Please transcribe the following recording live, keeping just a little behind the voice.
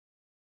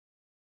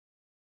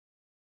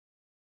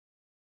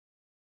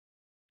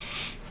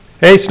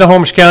Hey,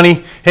 Snohomish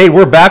County. Hey,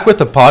 we're back with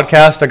the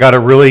podcast. I got a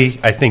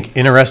really, I think,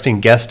 interesting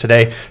guest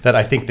today that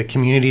I think the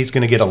community is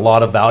going to get a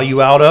lot of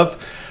value out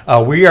of.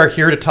 We are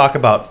here to talk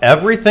about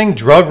everything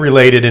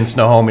drug-related in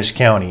Snohomish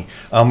County.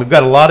 We've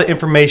got a lot of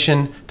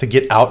information to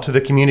get out to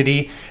the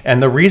community.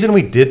 And the reason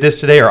we did this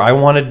today, or I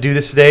wanted to do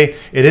this today,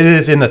 it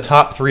is in the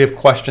top 3 of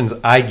questions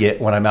I get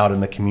when I'm out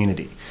in the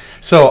community.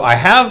 So I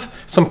have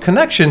some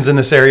connections in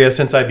this area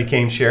since I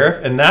became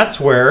sheriff, and that's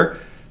where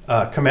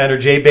Commander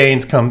Jay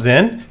Baines comes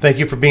in. Thank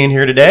you for being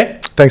here today.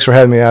 Thanks for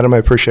having me, Adam. I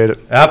appreciate it.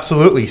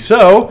 Absolutely.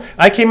 So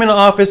I came into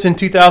office in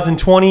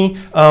 2020.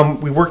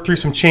 We worked through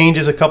some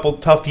changes, a couple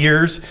tough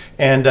years,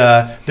 and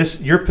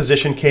your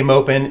position came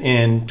open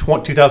in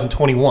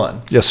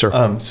 2021. Yes,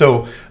 sir.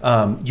 So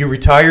you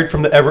retired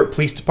from the Everett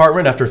Police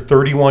Department after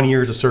 31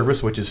 years of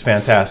service, which is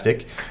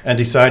fantastic, and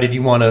decided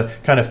you want to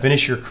kind of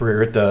finish your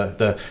career at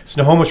the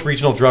Snohomish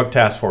Regional Drug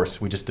Task Force.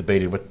 We just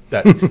debated what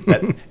that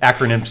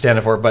acronym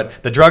stands for,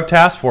 but the Drug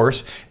Task Force.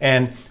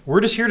 And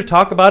we're just here to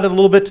talk about it a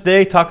little bit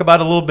today, talk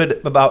about a little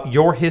bit about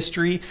your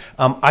history.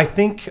 I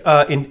think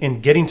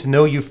in getting to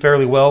know you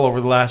fairly well over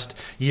the last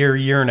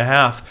year and a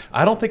half,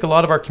 I don't think a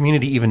lot of our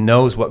community even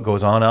knows what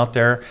goes on out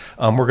there.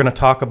 We're going to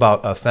talk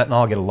about fentanyl.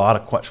 I'll get a lot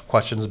of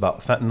questions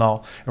about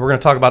fentanyl, and we're going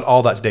to talk about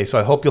all that today. So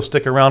I hope you'll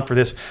stick around for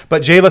this.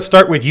 But Jay, let's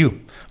start with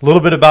you. A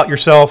little bit about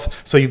yourself.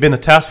 So you've been the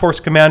task force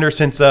commander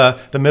since the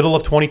middle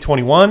of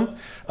 2021.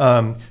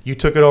 You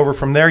took it over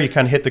from there. You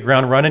kind of hit the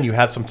ground running. You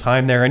had some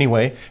time there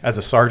anyway as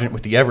a sergeant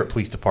with the Everett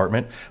Police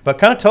Department. But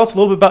kind of tell us a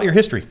little bit about your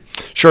history.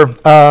 Sure.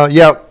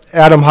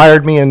 Adam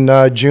hired me in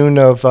June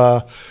of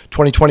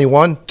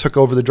 2021, took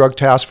over the Drug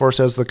Task Force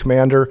as the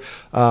commander.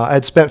 I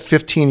had spent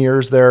 15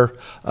 years there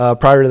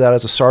prior to that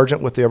as a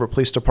sergeant with the Everett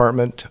Police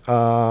Department.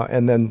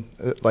 And then,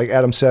 like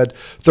Adam said,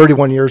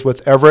 31 years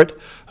with Everett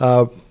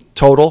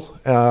total,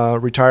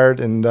 retired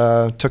and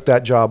took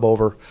that job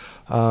over.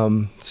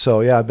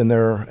 I've been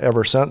there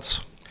ever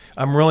since.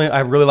 I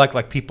really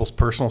like people's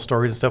personal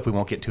stories and stuff. We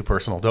won't get too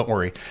personal, don't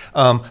worry.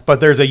 But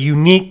there's a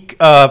unique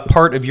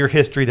part of your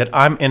history that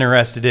I'm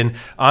interested in.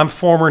 I'm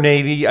former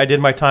Navy. I did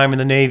my time in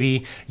the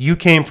Navy. You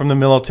came from the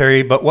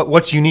military, but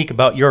what's unique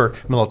about your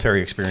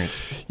military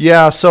experience?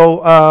 Yeah,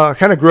 so I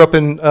kind of grew up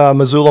in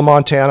Missoula,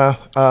 Montana,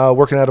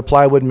 working at a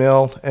plywood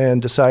mill,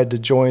 and decided to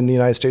join the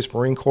United States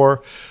Marine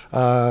Corps.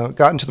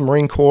 Got into the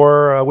Marine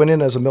Corps, went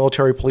in as a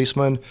military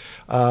policeman,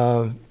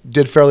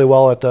 did fairly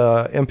well at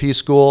the MP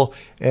school,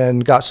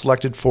 and got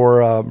selected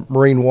for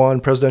Marine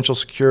One, presidential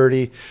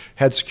security,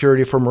 had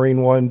security for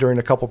Marine One during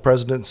a couple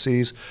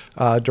presidencies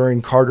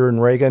during Carter and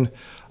Reagan.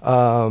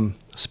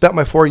 Spent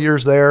my 4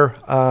 years there,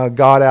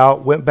 got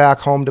out, went back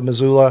home to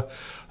Missoula,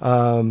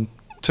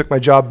 took my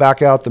job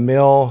back out the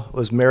mill,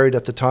 was married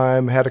at the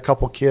time, had a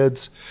couple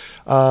kids.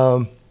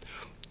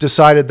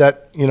 Decided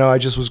that, I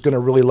just was going to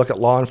really look at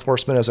law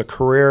enforcement as a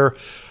career.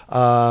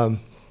 I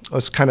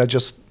was kind of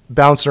just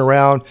bouncing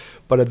around,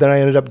 but then I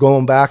ended up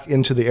going back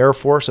into the Air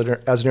Force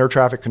as an air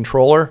traffic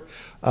controller.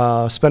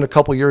 Spent a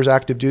couple years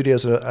active duty in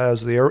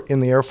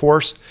the Air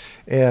Force,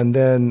 and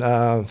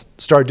then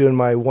started doing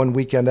my one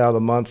weekend out of the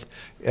month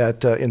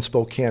in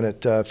Spokane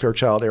at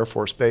Fairchild Air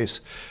Force Base.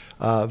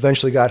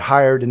 Eventually got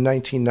hired in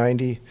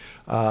 1990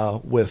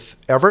 with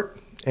Everett,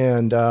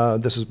 and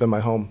this has been my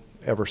home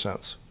ever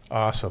since.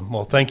 Awesome.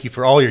 Well, thank you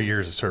for all your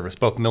years of service,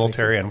 both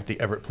military and with the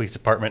Everett Police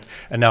Department,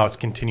 and now it's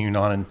continuing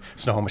on in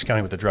Snohomish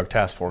County with the Drug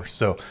Task Force.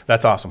 So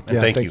that's awesome, and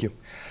thank you.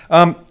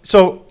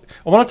 So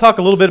I want to talk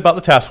a little bit about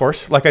the task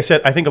force. Like I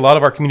said, I think a lot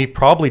of our community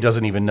probably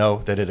doesn't even know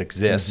that it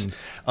exists.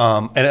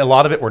 And a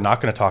lot of it we're not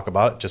going to talk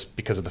about just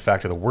because of the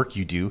fact of the work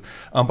you do.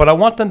 But I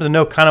want them to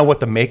know kind of what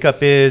the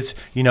makeup is,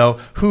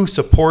 who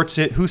supports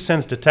it, who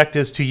sends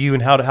detectives to you,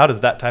 and how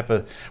does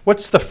that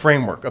what's the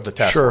framework of the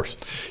task force?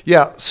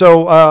 Yeah,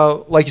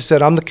 so like you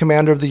said, I'm the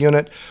commander of the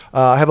unit.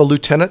 I have a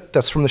lieutenant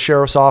that's from the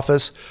sheriff's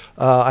office.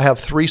 I have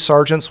 3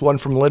 sergeants, one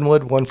from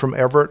Linwood, one from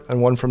Everett,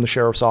 and one from the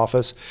sheriff's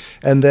office.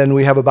 And then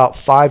we have about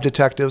 5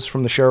 detectives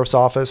from the sheriff's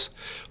office,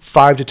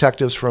 5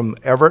 detectives from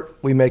Everett.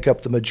 We make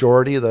up the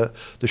majority. The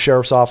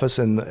sheriff's office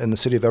and the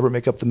city of Everett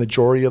make up the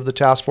majority of the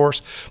task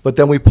force. But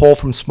then we pull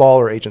from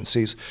smaller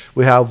agencies.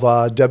 We have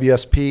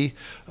WSP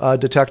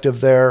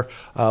detective there.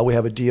 We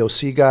have a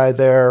DOC guy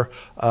there.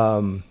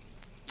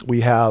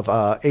 We have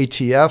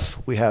ATF.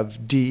 We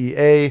have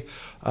DEA.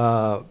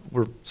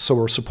 We're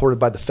supported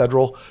by the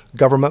federal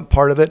government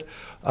part of it.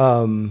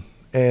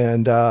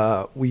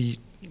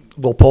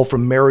 We'll pull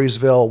from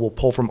Marysville, we'll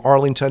pull from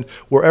Arlington,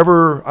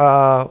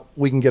 wherever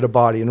we can get a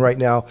body. And right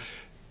now,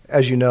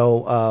 as you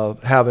know,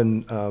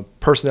 having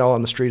personnel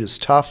on the street is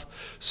tough.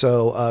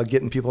 So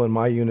getting people in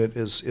my unit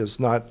is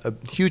not a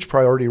huge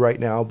priority right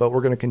now, but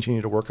we're going to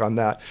continue to work on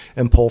that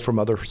and pull from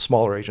other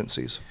smaller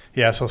agencies.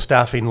 Yeah, so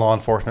staffing law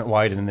enforcement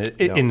wide in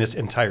this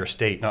entire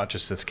state, not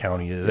just this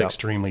county, is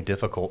extremely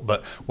difficult.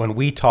 But when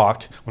we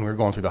were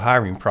going through the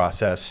hiring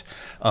process,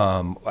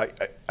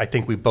 I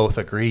think we both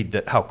agreed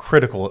that how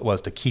critical it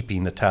was to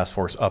keeping the task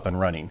force up and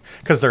running,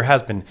 because there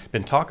has been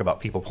talk about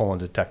people pulling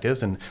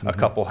detectives, and a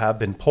couple have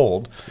been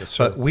pulled. Yes,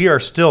 but we are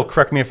still,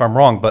 correct me if I'm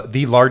wrong, but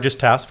the largest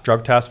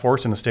drug task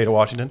force in the state of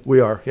Washington? We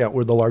are, yeah,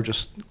 we're the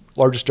largest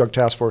drug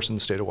task force in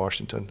the state of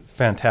Washington.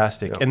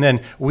 Fantastic. Yeah. And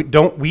then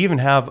we even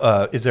have,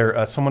 is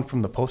there someone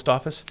from the post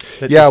office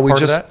that Yeah, is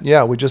part of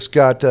that? we just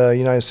got a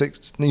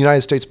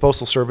United States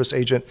Postal Service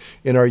agent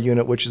in our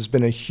unit, which has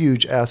been a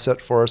huge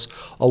asset for us.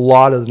 A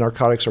lot of the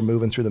narcotics are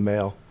moving through the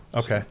mail.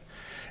 Okay.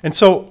 And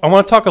so I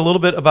want to talk a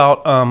little bit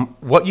about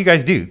what you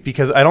guys do,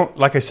 because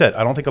like I said,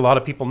 I don't think a lot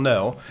of people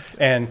know.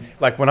 And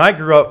like when I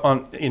grew up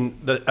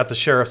at the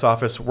sheriff's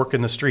office,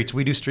 working the streets,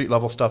 we do street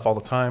level stuff all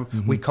the time.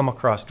 Mm-hmm. We come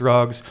across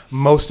drugs.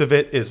 Most of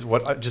it is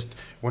when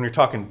you're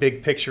talking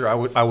big picture,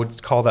 I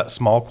would call that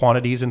small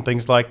quantities and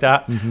things like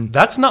that. Mm-hmm.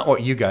 That's not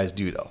what you guys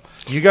do though.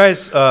 You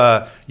guys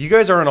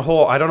are in a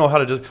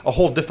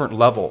whole different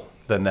level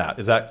than that.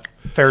 Is that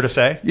fair to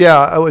say? Yeah,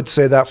 I would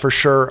say that for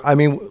sure. I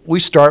mean, we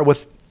start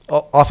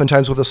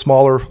oftentimes with a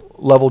smaller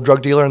level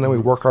drug dealer, and then we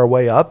work our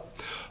way up.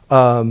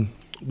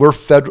 We're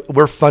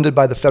funded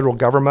by the federal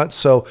government,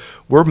 so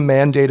we're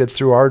mandated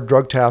through our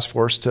drug task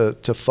force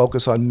to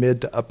focus on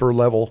mid to upper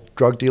level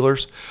drug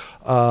dealers,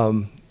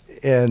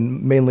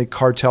 and mainly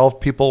cartel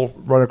people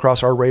run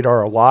across our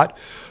radar a lot.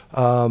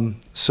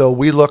 So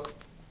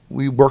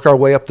we work our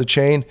way up the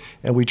chain,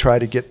 and we try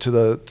to get to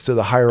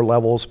the higher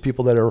levels,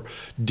 people that are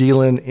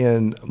dealing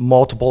in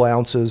multiple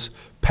ounces,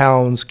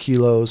 pounds,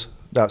 kilos,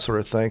 that sort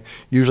of thing,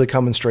 usually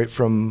coming straight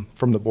from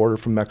the border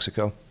from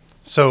Mexico.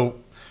 So, a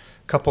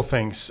couple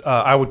things.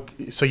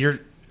 So your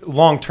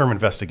long-term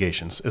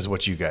investigations is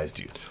what you guys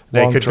do.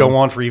 They could go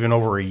on for even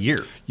over a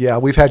year. Yeah,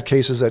 we've had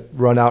cases that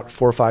run out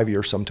 4 or 5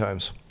 years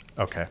sometimes.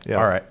 Okay, yeah.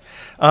 All right.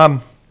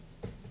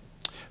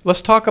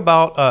 Let's talk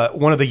about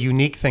one of the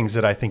unique things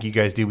that I think you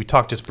guys do. We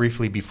talked just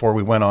briefly before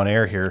we went on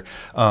air here.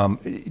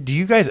 Do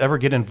you guys ever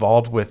get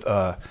involved with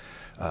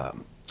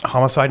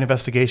homicide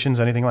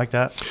investigations, anything like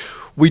that?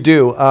 We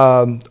do.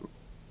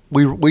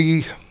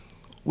 We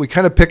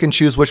kind of pick and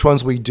choose which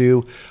ones we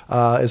do.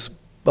 As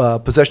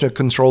possession of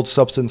controlled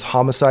substance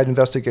homicide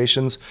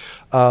investigations,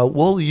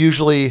 we'll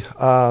usually,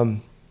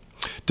 we'll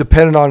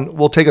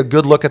take a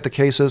good look at the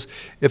cases.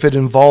 If it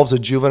involves a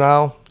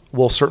juvenile,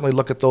 we'll certainly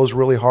look at those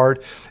really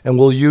hard, and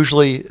we'll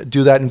usually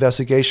do that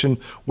investigation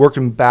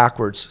working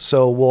backwards.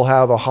 So we'll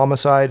have a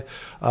homicide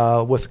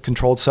with a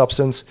controlled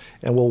substance,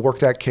 and we'll work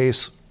that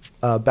case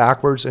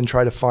backwards and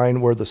try to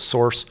find where the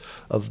source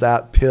of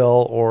that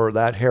pill or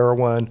that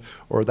heroin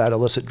or that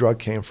illicit drug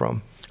came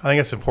from. I think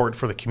it's important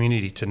for the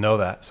community to know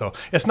that. So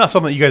it's not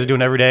something that you guys are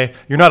doing every day.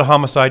 You're not a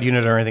homicide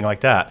unit or anything like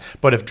that.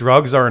 But if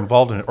drugs are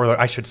involved in it, or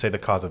I should say the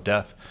cause of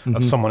death mm-hmm.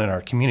 of someone in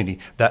our community,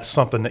 that's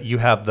something that you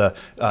have the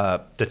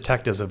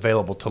detectives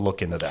available to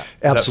look into that.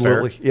 Is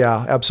absolutely. that fair?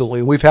 Yeah,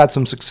 absolutely. We've had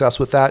some success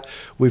with that.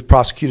 We've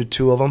prosecuted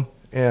 2 of them,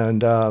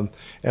 and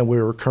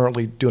we're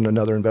currently doing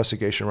another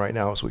investigation right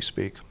now as we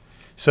speak.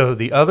 So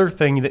the other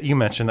thing that you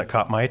mentioned that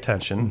caught my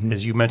attention mm-hmm.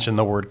 is you mentioned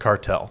the word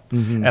cartel.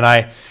 Mm-hmm.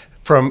 And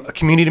from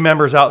community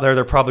members out there,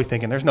 they're probably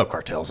thinking there's no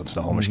cartels in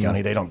Snohomish mm-hmm.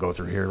 County. They don't go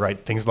through here, right?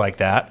 Things like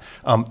that.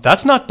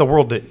 That's not the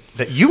world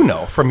that you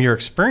know from your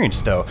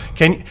experience, though.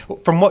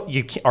 From what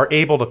you are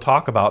able to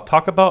talk about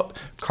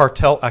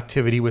cartel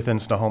activity within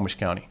Snohomish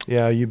County.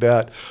 Yeah, you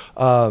bet.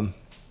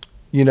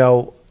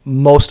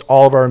 Most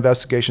all of our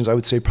investigations, I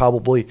would say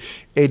probably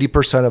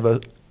 80%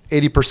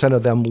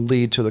 of them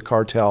lead to the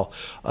cartel.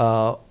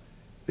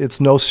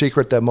 It's no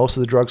secret that most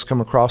of the drugs come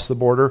across the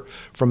border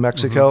from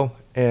Mexico,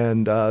 mm-hmm.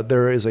 and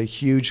there is a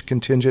huge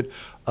contingent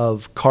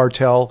of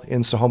cartel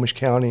in Snohomish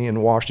County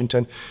and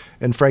Washington,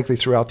 and frankly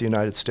throughout the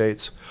United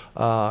States.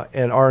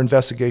 And our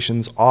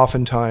investigations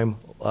oftentimes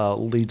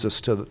leads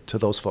us to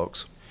those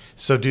folks.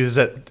 So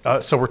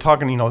so we're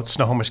talking,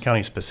 Snohomish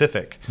County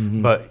specific,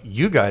 mm-hmm. but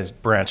you guys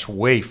branch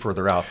way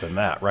further out than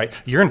that, right?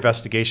 Your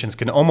investigations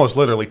can almost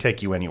literally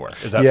take you anywhere.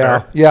 Is that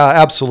fair? Yeah,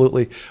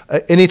 absolutely.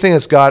 Anything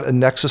that's got a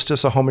nexus to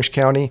Snohomish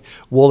County,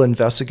 we'll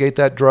investigate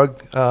that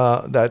drug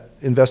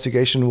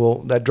investigation.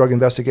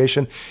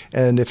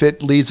 And if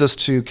it leads us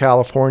to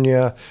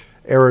California,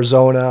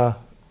 Arizona,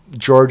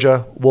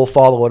 Georgia, we'll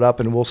follow it up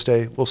and we'll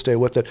stay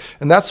with it.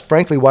 And that's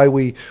frankly why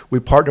we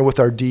partner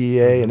with our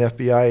DEA and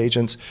FBI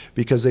agents,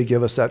 because they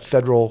give us that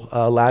federal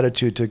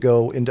latitude to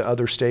go into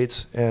other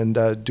states and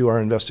do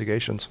our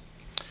investigations.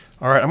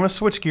 All right, I'm going to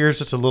switch gears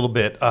just a little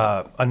bit.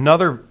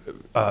 Another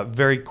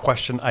very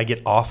question I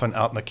get often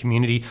out in the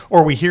community,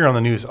 or we hear on the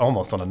news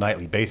almost on a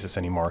nightly basis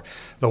anymore,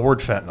 the word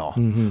fentanyl.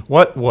 Mm-hmm.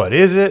 What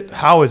is it?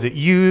 How is it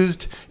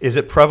used? Is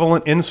it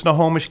prevalent in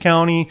Snohomish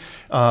County?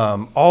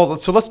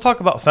 So let's talk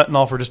about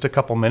fentanyl for just a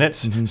couple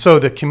minutes, mm-hmm. so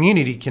the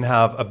community can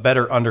have a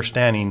better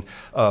understanding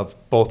of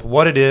both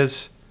what it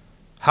is,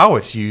 how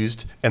it's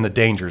used, and the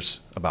dangers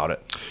about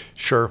it.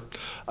 Sure.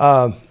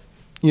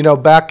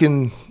 Back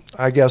in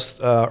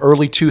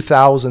early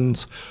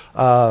 2000s,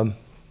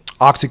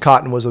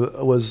 OxyContin was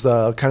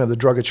kind of the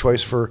drug of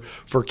choice for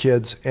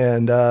kids,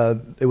 and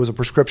it was a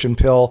prescription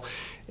pill,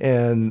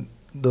 and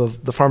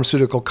the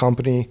pharmaceutical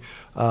company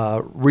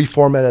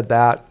reformatted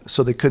that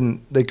so they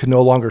could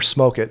no longer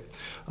smoke it,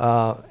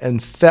 and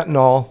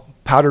fentanyl,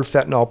 powdered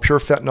fentanyl, pure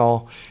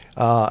fentanyl,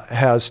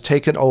 has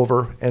taken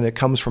over, and it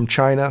comes from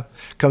China,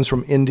 comes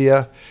from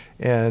India,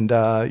 and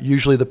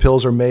usually the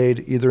pills are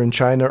made either in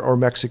China or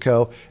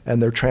Mexico,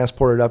 and they're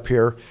transported up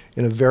here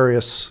in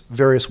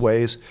various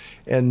ways.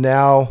 And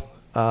now,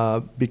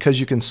 because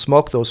you can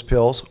smoke those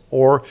pills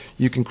or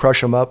you can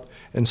crush them up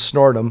and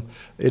snort them,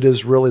 it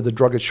is really the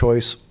drug of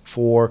choice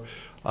for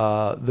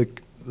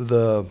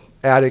the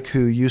addict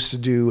who used to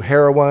do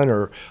heroin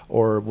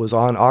or was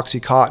on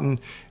OxyContin.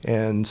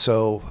 And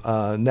so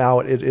now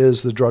it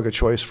is the drug of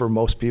choice for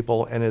most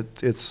people, and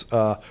it's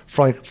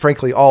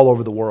frankly all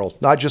over the world,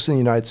 not just in the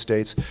United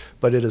States,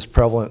 but it is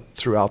prevalent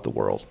throughout the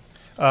world.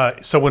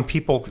 So when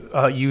people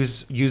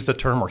use the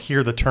term or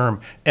hear the term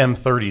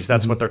M30s,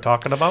 that's what they're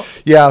talking about?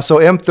 Yeah, so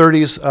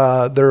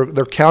M30s,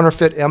 they're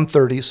counterfeit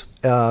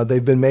M30s.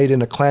 They've been made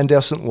in a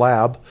clandestine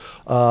lab,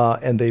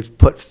 and they've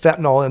put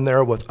fentanyl in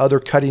there with other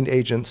cutting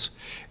agents.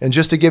 And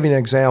just to give you an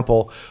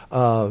example,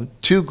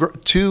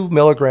 2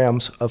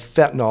 milligrams of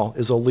fentanyl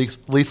is a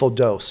lethal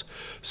dose.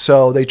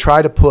 So they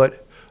try to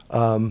put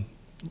 2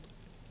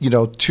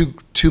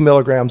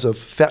 milligrams of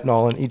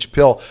fentanyl in each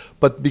pill,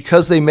 but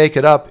because they make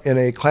it up in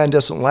a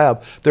clandestine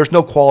lab, there's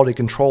no quality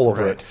control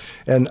over it.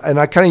 And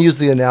I kind of use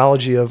the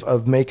analogy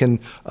of making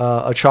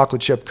a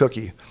chocolate chip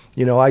cookie.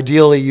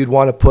 Ideally you'd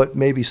want to put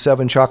maybe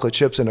 7 chocolate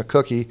chips in a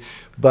cookie,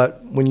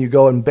 but when you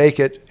go and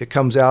bake it, it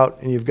comes out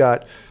and you've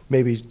got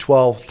maybe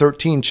 12,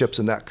 13 chips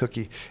in that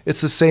cookie. It's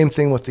the same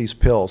thing with these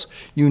pills.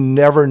 You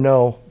never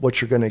know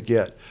what you're going to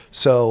get.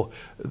 So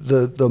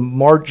the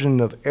margin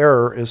of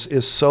error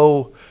is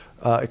so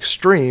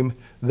extreme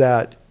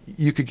that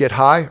you could get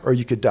high or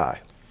you could die.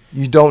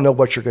 You don't know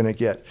what you're going to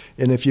get.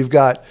 And if you've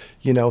got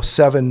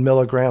 7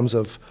 milligrams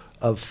of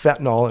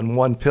fentanyl in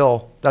one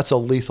pill, that's a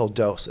lethal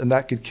dose, and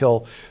that could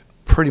kill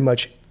pretty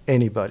much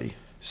anybody.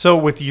 So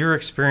with your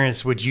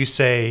experience, would you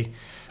say,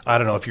 I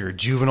don't know if you're a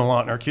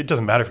juvenile or it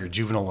doesn't matter if you're a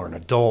juvenile or an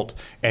adult,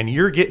 and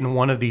you're getting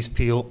one of these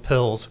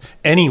pills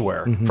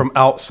anywhere from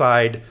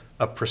outside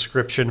a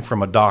prescription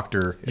from a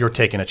doctor, you're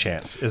taking a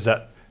chance. Is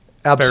that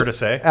fair to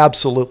say?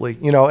 Absolutely.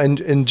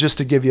 And just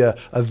to give you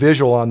a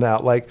visual on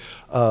that, like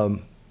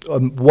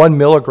 1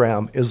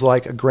 milligram is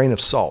like a grain of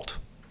salt.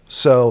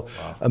 So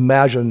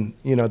imagine,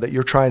 that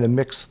you're trying to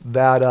mix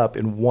that up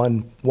in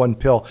one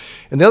pill.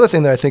 And the other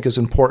thing that I think is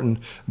important,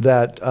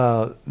 that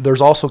there's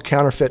also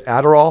counterfeit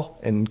Adderall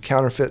and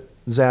counterfeit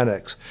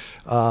Xanax.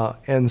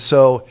 And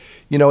so,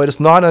 it is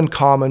not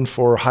uncommon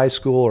for high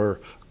school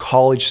or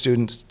college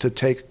students to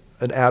take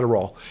an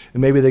Adderall,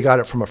 and maybe they got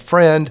it from a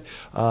friend,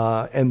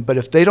 but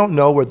if they don't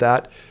know where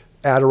that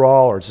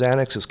Adderall or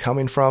Xanax is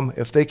coming from,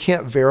 if they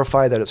can't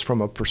verify that it's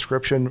from a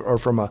prescription or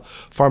from a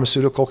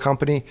pharmaceutical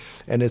company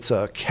and it's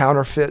a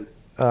counterfeit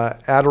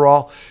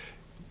Adderall,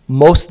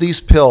 most of these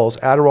pills,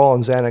 Adderall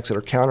and Xanax that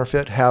are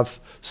counterfeit, have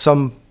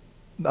some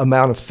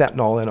amount of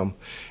fentanyl in them.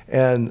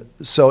 And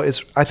so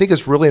I think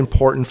it's really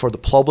important for the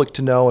public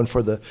to know, and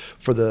for the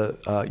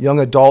young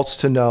adults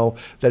to know,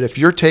 that if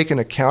you're taking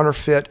a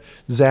counterfeit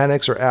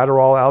Xanax or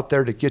Adderall out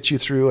there to get you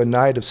through a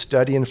night of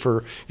studying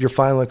for your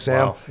final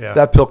exam,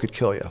 that pill could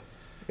kill you.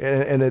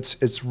 And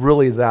it's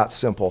really that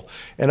simple.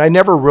 And I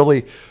never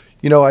really,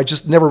 I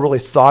just never really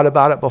thought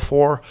about it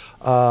before.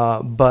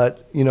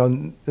 But,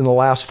 in the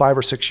last 5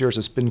 or 6 years,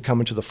 it's been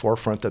coming to the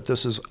forefront that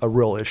this is a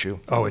real issue.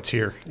 Oh, it's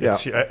here.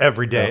 It's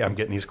every day I'm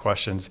getting these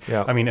questions.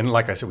 Yeah. I mean, and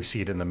like I said, we see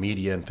it in the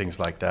media and things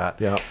like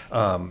that. Yeah.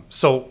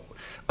 So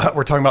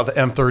we're talking about the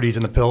M30s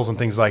and the pills and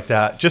things like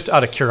that. Just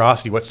out of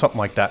curiosity, what's something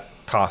like that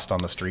cost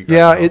on the street right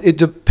now? It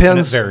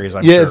depends. And it varies,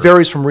 I'm sure. It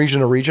varies from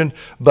region to region,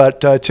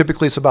 but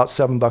typically it's about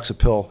 $7 a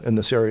pill in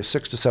this area,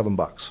 $6 to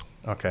 $7.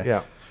 Okay.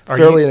 Yeah.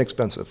 Fairly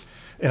inexpensive.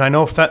 And I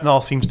know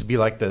fentanyl seems to be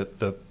like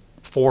the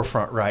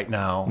forefront right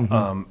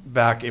now.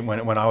 Back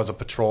when I was a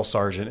patrol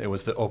sergeant, it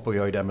was the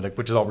opioid epidemic,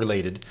 which is all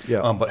related.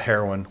 Yeah. But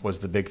heroin was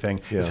the big thing.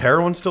 Yeah. Is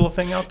heroin still a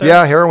thing out there?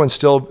 Yeah, heroin's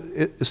still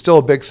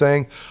a big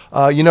thing.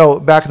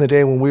 Back in the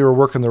day when we were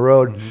working the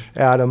road,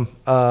 Adam,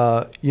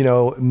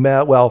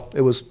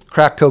 it was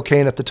crack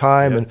cocaine at the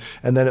time,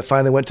 and then it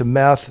finally went to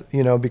meth,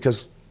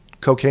 because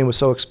cocaine was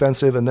so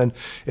expensive, and then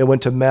it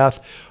went to meth.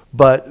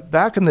 But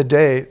back in the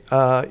day,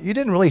 you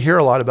didn't really hear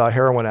a lot about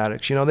heroin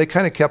addicts. They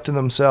kind of kept to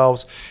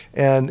themselves,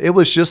 and it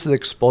was just the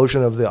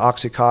explosion of the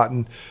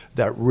OxyContin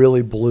that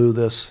really blew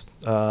this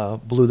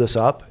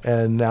up.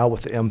 And now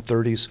with the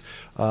M30s,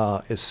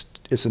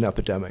 it's an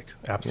epidemic.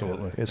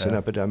 Absolutely, it's an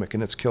epidemic,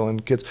 and it's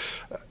killing kids.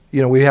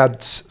 We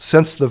had,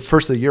 since the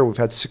first of the year, we've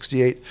had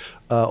 68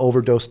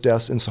 overdose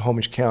deaths in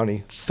Snohomish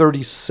County.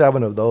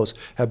 37 of those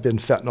have been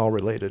fentanyl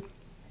related.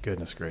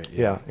 Goodness great.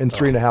 Yeah, in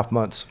 3.5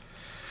 months.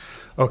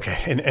 Okay,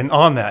 and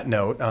on that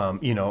note,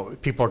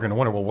 people are going to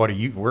wonder, well,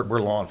 we're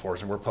law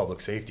enforcement, we're public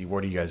safety,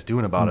 what are you guys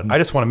doing about it? I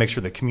just want to make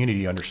sure the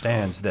community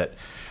understands that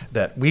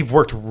we've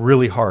worked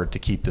really hard to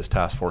keep this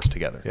task force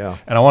together. Yeah.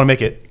 And I want to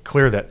make it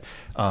clear that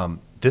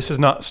this is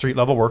not street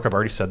level work. I've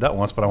already said that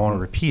once, but I want to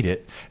repeat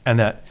it. And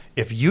that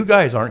if you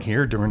guys aren't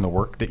here doing the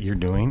work that you're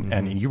doing,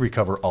 and you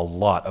recover a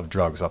lot of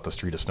drugs off the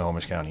street of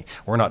Snohomish County,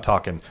 we're not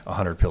talking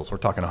 100 pills, we're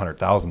talking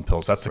 100,000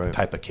 pills. That's the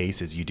type of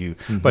cases you do.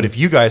 But if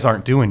you guys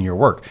aren't doing your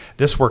work,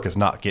 this work is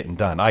not getting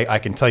done. I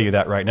can tell you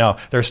that right now.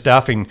 There's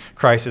staffing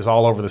crisis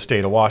all over the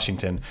state of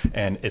Washington,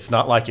 and it's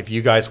not like if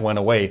you guys went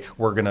away,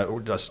 we're going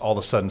to just all of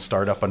a sudden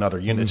start up another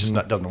unit. It just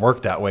doesn't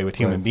work that way with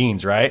human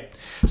beings, right?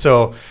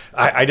 So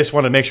I just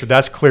want to make sure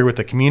that's clear with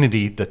the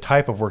community, the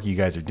type of work you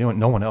guys are doing.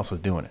 No one else is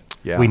doing it.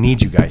 Yeah. We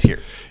need you guys here.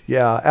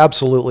 Yeah,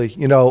 absolutely.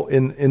 You know,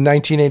 in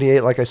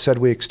 1988, like I said,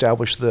 we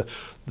established the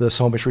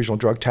Snohomish Regional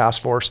Drug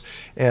Task Force,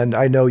 and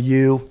I know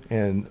you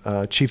and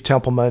Chief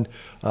Templeman,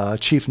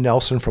 Chief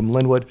Nelson from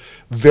Linwood,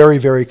 very,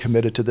 very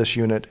committed to this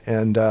unit.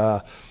 And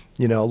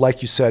you know,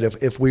 like you said,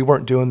 if we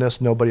weren't doing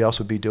this, nobody else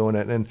would be doing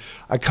it. And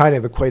I kind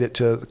of equate it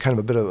to kind of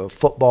a bit of a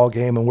football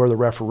game, and we're the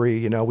referee.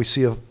 You know, we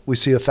see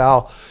a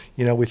foul,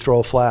 you know, we throw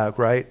a flag,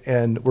 right?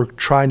 And we're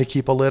trying to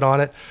keep a lid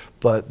on it,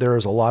 but there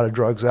is a lot of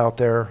drugs out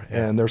there,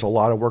 and there's a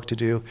lot of work to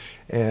do.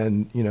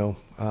 And you know,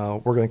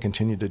 we're going to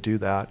continue to do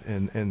that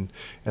and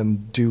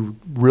do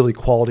really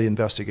quality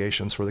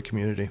investigations for the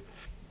community.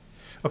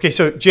 Okay,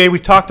 so Jay,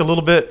 we've talked a lot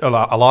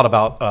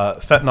about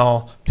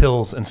fentanyl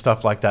pills and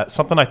stuff like that.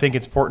 Something I think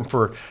it's important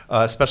for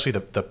especially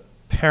the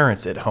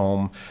parents at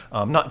home,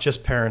 not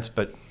just parents,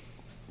 but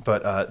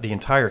the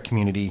entire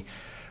community.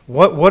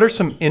 What are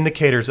some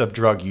indicators of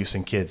drug use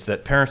in kids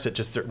that parents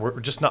that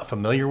we're just not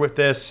familiar with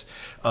this?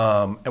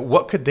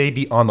 What could they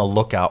be on the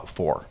lookout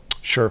for?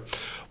 Sure.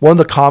 One of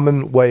the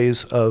common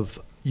ways of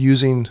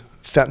using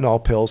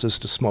fentanyl pills is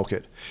to smoke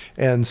it.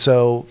 And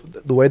so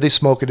the way they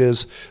smoke it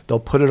is they'll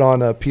put it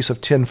on a piece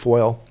of tin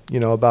foil, you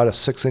know, about a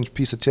 6-inch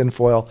piece of tin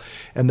foil,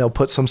 and they'll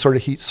put some sort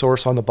of heat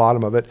source on the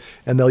bottom of it,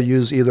 and they'll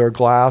use either a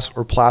glass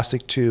or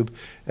plastic tube,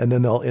 and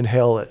then they'll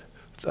inhale it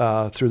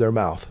through their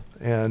mouth.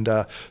 And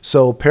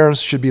so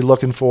parents should be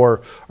looking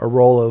for a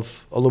roll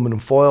of aluminum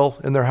foil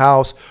in their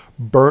house,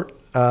 burnt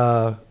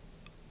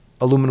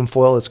aluminum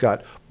foil that's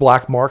got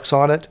black marks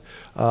on it.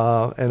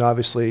 And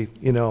obviously,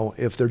 you know,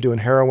 if they're doing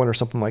heroin or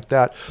something like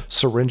that,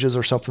 syringes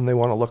are something they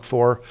want to look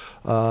for.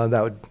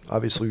 That would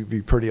obviously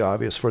be pretty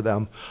obvious for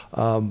them.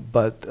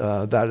 But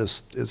that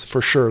is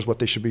for sure is what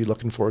they should be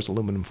looking for is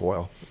aluminum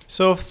foil.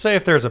 So say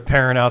if there's a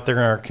parent out there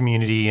in our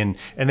community and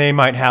they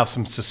might have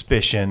some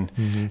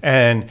suspicion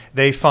and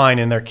they find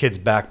in their kid's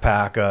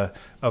backpack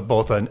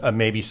both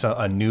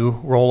a new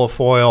roll of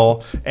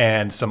foil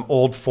and some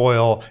old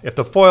foil. If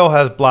the foil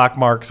has black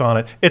marks on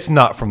it, it's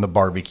not from the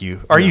barbecue.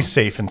 Are you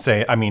safe and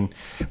say, I mean,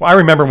 well, I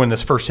remember when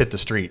this first hit the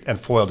street and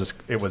foil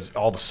it was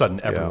all of a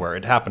sudden everywhere.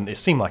 It happened, it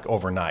seemed like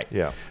overnight.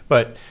 Yeah.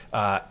 But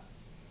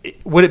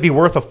would it be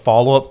worth a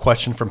follow-up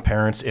question from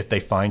parents if they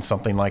find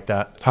something like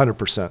that?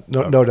 100%.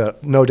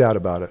 No doubt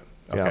about it.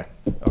 Okay.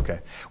 Yeah. Okay.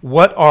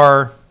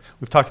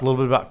 We've talked a little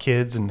bit about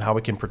kids and how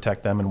we can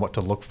protect them and what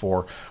to look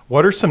for.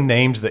 What are some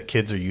names that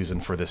kids are using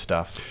for this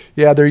stuff?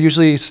 Yeah, they're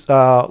usually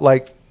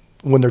like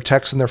when they're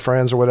texting their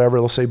friends or whatever,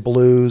 they'll say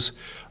blues,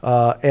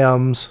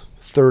 M's,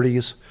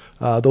 30s.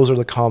 Those are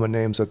the common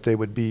names that they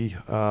would be,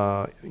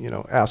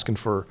 asking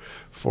for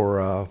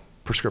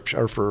prescription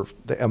or for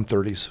the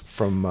M30s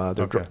from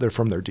they're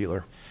from their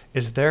dealer.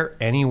 Is there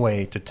any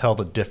way to tell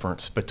the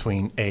difference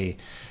between a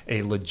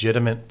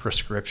legitimate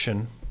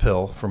prescription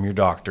pill from your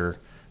doctor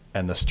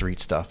and the street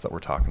stuff that we're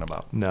talking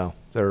about? No,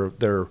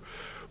 they're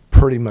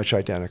pretty much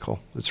identical.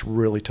 It's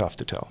really tough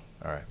to tell.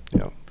 All right.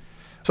 Yeah.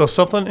 So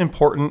something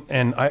important,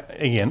 and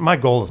my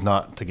goal is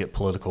not to get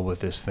political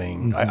with this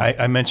thing.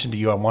 I mentioned to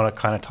you I want to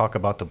kind of talk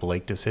about the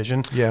Blake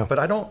decision. Yeah. But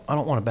I don't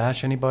want to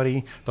bash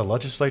anybody. The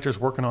legislature's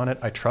working on it.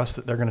 I trust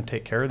that they're going to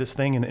take care of this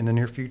thing in the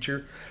near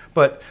future.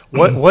 But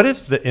what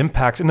if the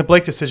impacts, and the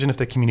Blake decision, if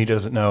the community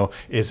doesn't know,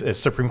 is a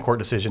Supreme Court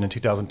decision in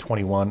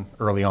 2021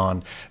 early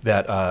on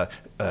that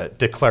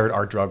declared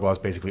our drug laws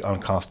basically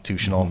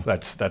unconstitutional.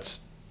 That's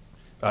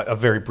a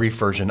very brief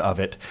version of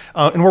it.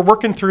 And we're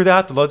working through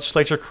that. The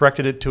legislature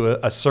corrected it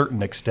to a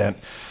certain extent.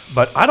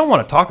 But I don't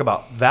want to talk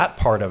about that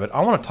part of it.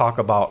 I want to talk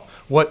about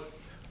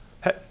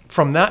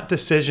from that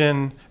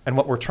decision and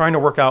what we're trying to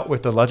work out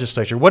with the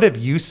legislature, what have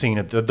you seen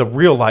at the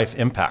real life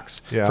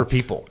impacts for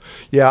people?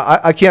 Yeah,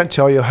 I can't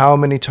tell you how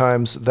many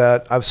times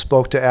that I've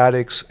spoke to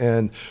addicts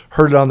and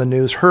heard it on the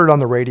news, heard it on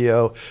the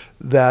radio,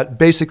 that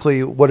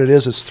basically what it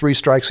is 3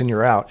 strikes and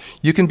you're out.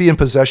 You can be in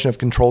possession of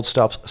controlled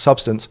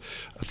substance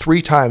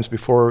 3 times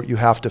before you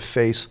have to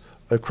face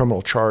a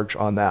criminal charge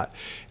on that.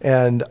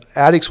 And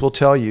addicts will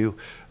tell you,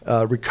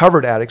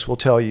 recovered addicts will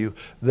tell you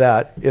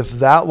that if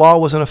that law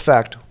was in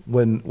effect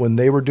when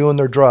they were doing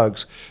their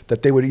drugs,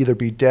 that they would either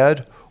be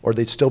dead or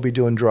they'd still be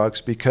doing drugs,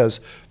 because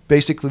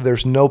basically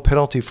there's no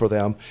penalty for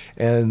them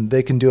and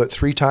they can do it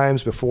 3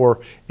 times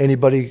before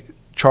anybody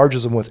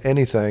charges them with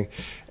anything.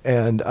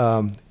 And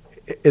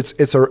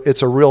it's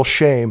a real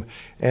shame,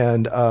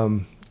 and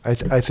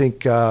I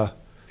think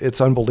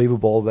it's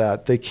unbelievable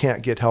that they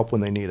can't get help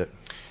when they need it.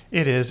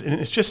 It is, and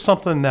it's just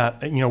something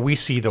that, we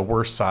see the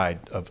worst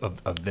side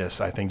of this.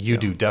 I think you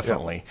do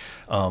definitely.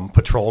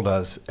 Patrol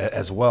does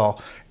as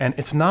well, and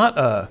it's not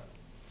a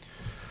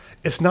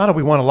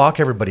we want to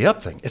lock everybody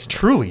up thing. It's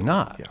truly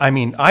not. Yeah. I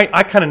mean,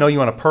 I kind of know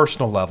you on a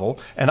personal level,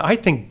 and I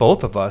think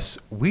both of us,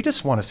 we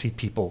just want to see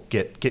people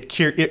get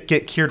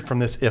cured from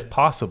this if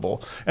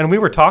possible. And we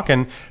were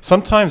talking,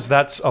 sometimes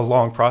that's a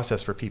long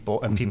process for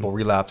people, and people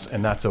relapse,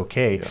 and that's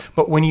okay. Yeah.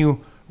 But when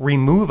you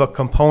remove a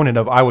component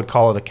of, I would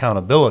call it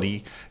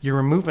accountability, you're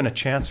removing a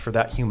chance for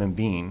that human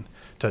being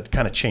to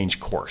kind of change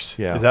course.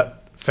 Yeah. Is that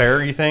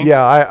fair, you think?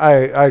 Yeah,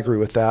 I agree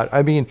with that.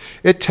 I mean,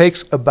 it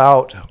takes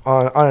about,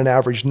 on an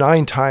average,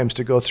 9 times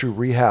to go through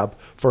rehab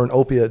for an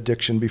opiate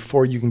addiction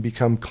before you can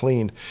become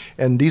clean.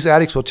 And these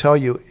addicts will tell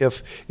you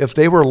if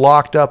they were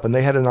locked up and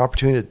they had an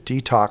opportunity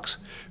to detox,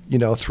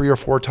 3 or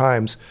 4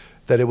 times,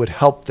 that it would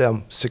help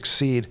them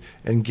succeed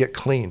and get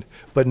clean.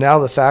 But now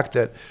the fact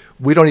that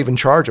we don't even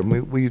charge them.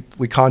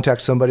 We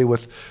contact somebody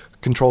with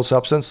controlled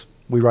substance.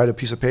 We write a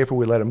piece of paper,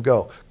 we let them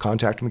go.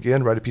 Contact them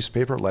again, write a piece of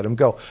paper, let them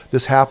go.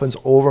 This happens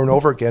over and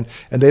over again,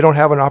 and they don't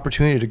have an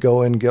opportunity to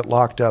go and get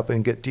locked up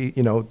and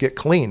get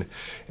clean.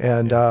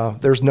 And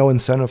there's no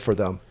incentive for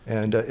them.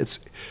 And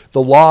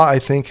the law, I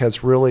think,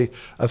 has really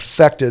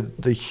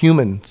affected the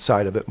human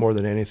side of it more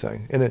than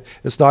anything. And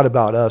it's not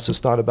about us.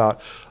 It's not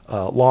about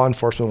law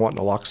enforcement wanting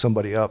to lock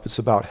somebody up. It's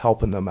about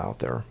helping them out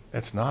there.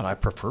 It's not. I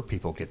prefer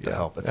people get the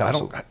help.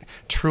 I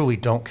truly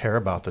don't care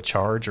about the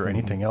charge or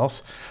anything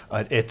else.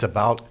 It's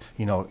about,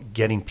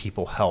 getting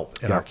people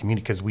help in our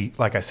community, because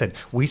like I said,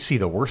 we see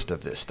the worst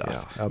of this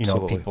stuff. Yeah,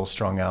 absolutely. People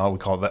strung out, we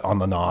call that on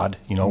the nod,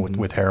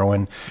 with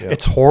heroin. Yeah.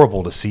 It's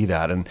horrible to see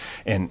that.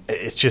 And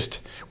it's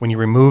just, when you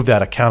remove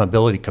that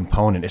accountability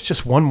component, it's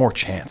just one more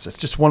chance. It's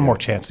just one more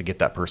chance to get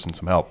that person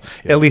some help.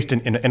 Yeah. At least,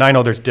 and I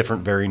know there's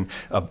different varying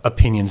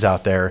opinions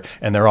out there,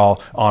 and they're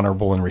all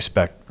honorable and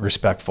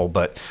respectful,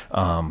 but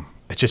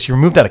it's just, you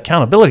remove that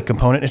accountability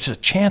component, it's just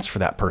a chance for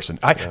that person.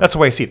 That's the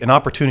way I see it, an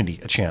opportunity,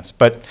 a chance.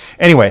 But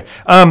anyway,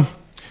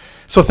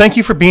 so thank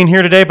you for being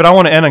here today, but I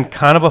want to end on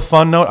kind of a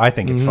fun note. I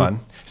think it's fun.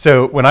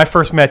 So when I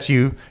first met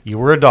you, you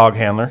were a dog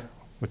handler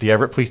with the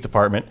Everett Police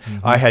Department.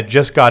 I had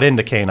just got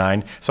into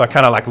K-9, so I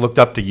kind of looked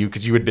up to you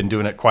because you had been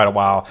doing it quite a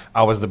while.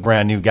 I was the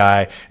brand new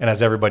guy, and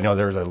as everybody knows,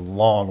 there's a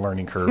long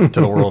learning curve to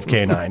the world of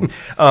K-9.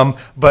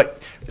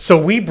 But so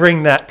we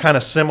bring that kind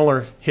of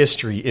similar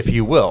history, if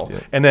you will. Yeah.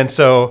 And then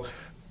so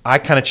I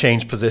kind of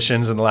changed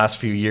positions in the last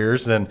few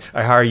years. Then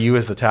I hire you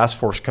as the task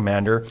force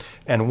commander.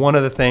 And one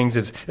of the things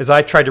is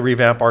I tried to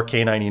revamp our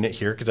K-9 unit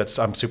here because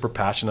I'm super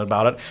passionate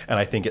about it, and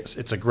I think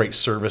it's a great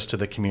service to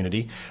the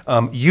community.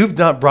 You've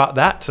brought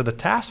that to the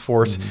task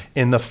force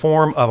in the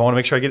form of, I want to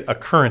make sure I get a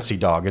currency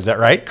dog. Is that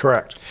right?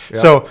 Correct. Yeah.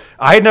 So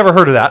I had never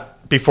heard of that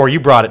before you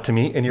brought it to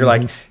me, and you're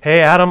like,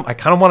 hey, Adam, I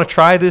kind of want to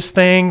try this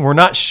thing. We're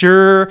not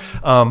sure.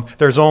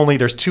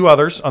 There's 2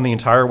 others on the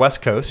entire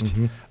West Coast,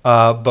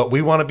 but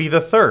we want to be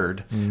the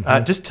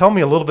 3rd. Just tell me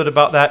a little bit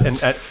about that. And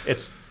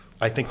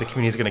I think the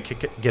community is going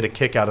to get a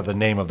kick out of the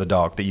name of the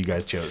dog that you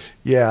guys chose.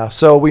 Yeah,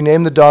 so we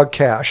named the dog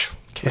Cash,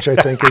 which I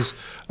think is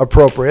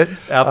appropriate.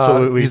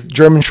 Absolutely. He's a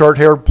German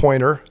short-haired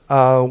pointer.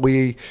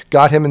 We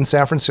got him in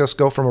San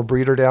Francisco from a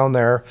breeder down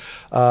there.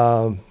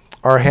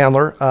 Our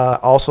handler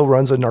also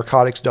runs a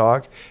narcotics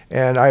dog,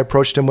 and I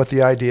approached him with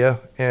the idea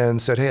and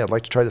said, hey, I'd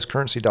like to try this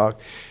currency dog.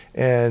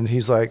 And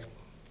he's like,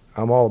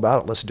 I'm all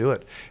about it, let's do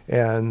it.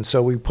 And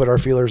so we put our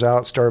feelers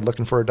out, started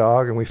looking for a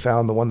dog, and we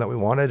found the one that we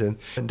wanted, and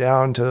went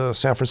down to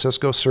San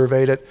Francisco,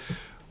 surveyed it.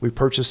 We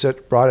purchased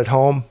it, brought it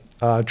home,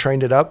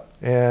 trained it up,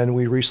 and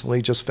we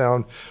recently just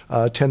found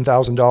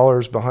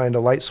 $10,000 behind a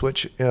light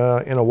switch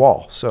in a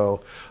wall.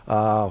 So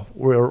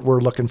we're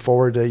looking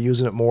forward to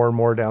using it more and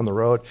more down the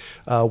road.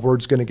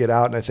 Word's going to get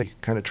out, and I think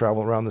kind of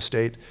traveling around the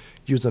state,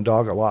 using the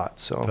dog a lot.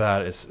 So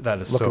that is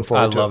so.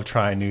 I love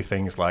trying new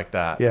things like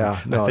that. Yeah,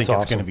 no, I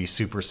think it's going to be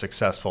super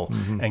successful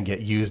and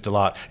get used a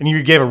lot. And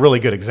you gave a really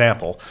good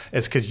example.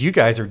 It's because you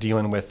guys are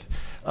dealing with.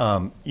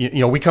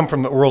 We come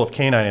from the world of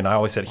K-9, and I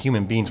always said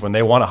human beings, when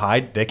they want to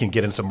hide, they can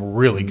get in some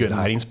really good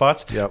hiding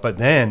spots. Yep. But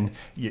then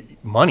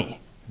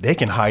money, they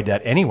can hide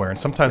that anywhere, and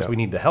sometimes we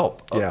need the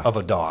help of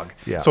a dog.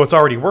 Yeah. So it's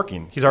already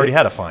working. He's already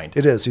had a find.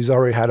 It is. He's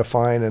already had a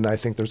find, and I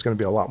think there's going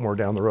to be a lot more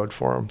down the road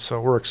for him.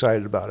 So we're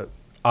excited about it.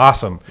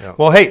 Awesome. Yeah.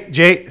 Well, hey,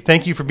 Jay,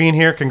 thank you for being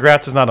here.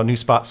 Congrats. It's not a new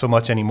spot so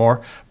much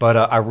anymore, but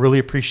I really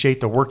appreciate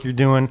the work you're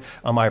doing.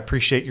 I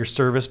appreciate your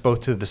service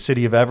both to the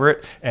city of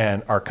Everett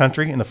and our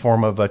country in the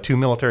form of 2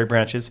 military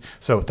branches.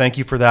 So thank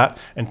you for that,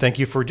 and thank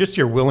you for just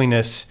your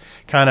willingness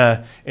kind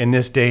of in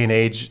this day and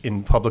age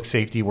in public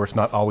safety where it's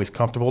not always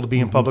comfortable to be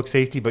in public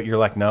safety, but you're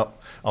like, no,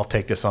 I'll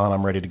take this on.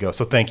 I'm ready to go.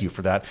 So thank you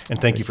for that, and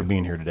thank you for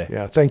being here today.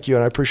 Yeah, thank you,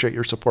 and I appreciate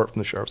your support from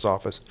the Sheriff's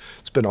Office.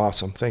 It's been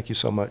awesome. Thank you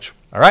so much.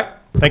 All right.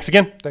 Thanks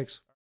again. Thanks.